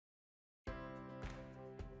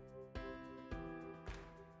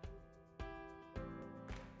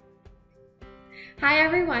Hi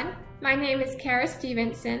everyone, my name is Kara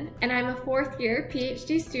Stevenson and I'm a fourth year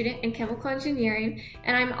PhD student in chemical engineering,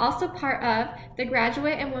 and I'm also part of the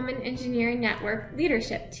Graduate and Women Engineering Network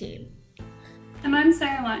leadership team. And I'm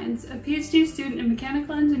Sarah Lyons, a PhD student in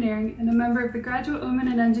mechanical engineering and a member of the Graduate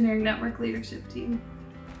Women in Engineering Network leadership team.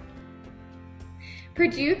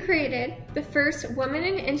 Purdue created the first Women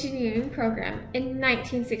in Engineering program in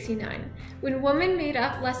 1969, when women made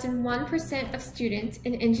up less than 1% of students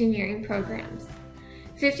in engineering programs.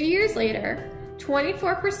 50 years later,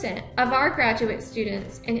 24% of our graduate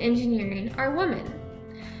students in engineering are women.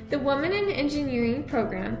 The Women in Engineering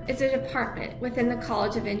program is a department within the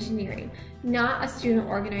College of Engineering, not a student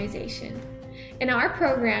organization. And our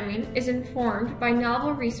programming is informed by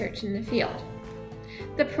novel research in the field.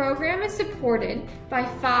 The program is supported by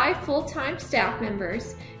 5 full-time staff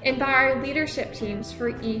members and by our leadership teams for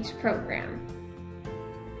each program.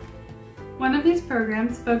 One of these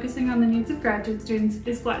programs, focusing on the needs of graduate students,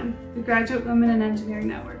 is GWEN, the Graduate Women in Engineering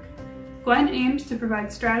Network. GWEN aims to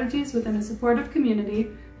provide strategies within a supportive community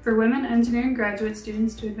for women engineering graduate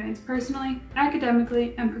students to advance personally,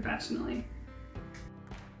 academically, and professionally.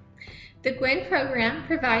 The GWEN program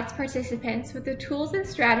provides participants with the tools and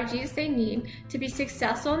strategies they need to be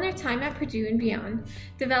successful in their time at Purdue and beyond,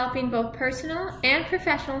 developing both personal and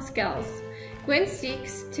professional skills. GWEN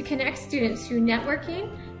seeks to connect students through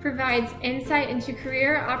networking, provides insight into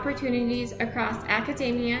career opportunities across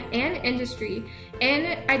academia and industry,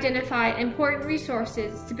 and identify important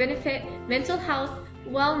resources to benefit mental health,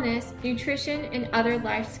 wellness, nutrition, and other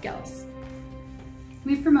life skills.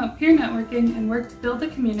 We promote peer networking and work to build a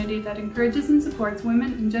community that encourages and supports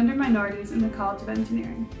women and gender minorities in the College of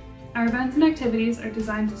Engineering. Our events and activities are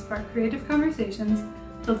designed to spark creative conversations,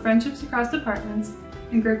 build friendships across departments,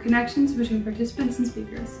 and grow connections between participants and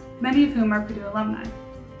speakers, many of whom are Purdue alumni.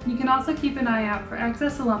 You can also keep an eye out for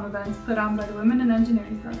Access Alum events put on by the Women in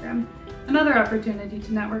Engineering program, another opportunity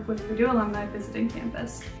to network with Purdue alumni visiting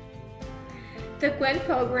campus. The GWEN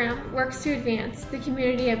program works to advance the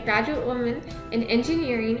community of graduate women in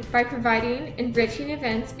engineering by providing enriching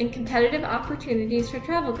events and competitive opportunities for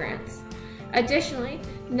travel grants. Additionally,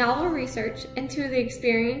 novel research into the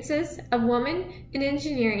experiences of women in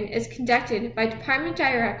engineering is conducted by department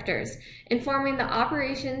directors, informing the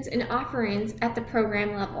operations and offerings at the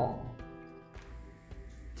program level.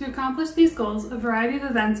 To accomplish these goals, a variety of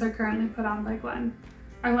events are currently put on by GWEN.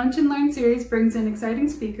 Our Lunch and Learn series brings in exciting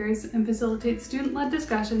speakers and facilitates student-led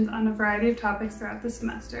discussions on a variety of topics throughout the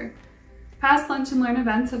semester. Past Lunch and Learn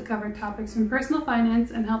events have covered topics from personal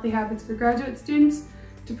finance and healthy habits for graduate students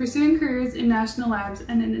to pursuing careers in national labs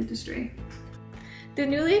and in industry. The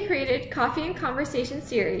newly created Coffee and Conversation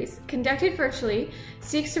series, conducted virtually,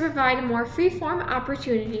 seeks to provide a more free-form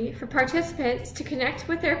opportunity for participants to connect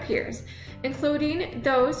with their peers, including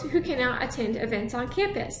those who cannot attend events on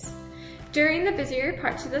campus. During the busier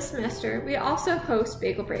parts of the semester, we also host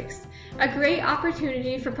Bagel Breaks, a great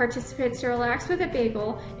opportunity for participants to relax with a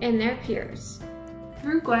bagel and their peers.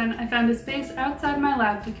 Through GWEN, I found a space outside my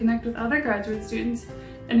lab to connect with other graduate students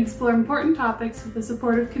and explore important topics with a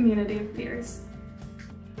supportive community of peers.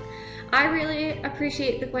 I really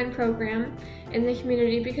appreciate the GWEN program in the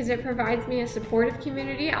community because it provides me a supportive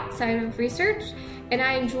community outside of research, and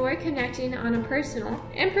I enjoy connecting on a personal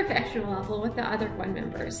and professional level with the other GWEN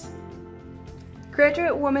members.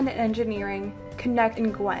 Graduate Women in Engineering connect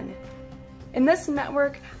in GWEN. In this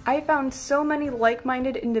network, I found so many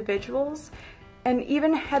like-minded individuals and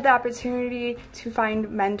even had the opportunity to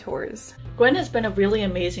find mentors. GWEN has been a really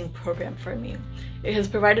amazing program for me. It has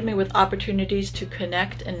provided me with opportunities to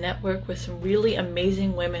connect and network with some really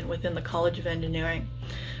amazing women within the College of Engineering.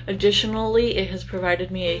 Additionally, it has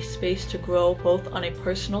provided me a space to grow both on a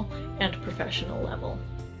personal and professional level.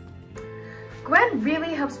 GWEN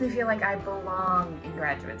really helps me feel like I belong in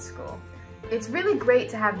graduate school. It's really great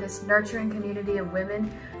to have this nurturing community of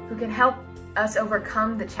women who can help us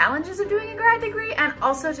overcome the challenges of doing a grad degree and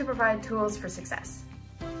also to provide tools for success.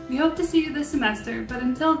 We hope to see you this semester, but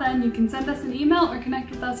until then, you can send us an email or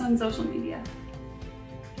connect with us on social media.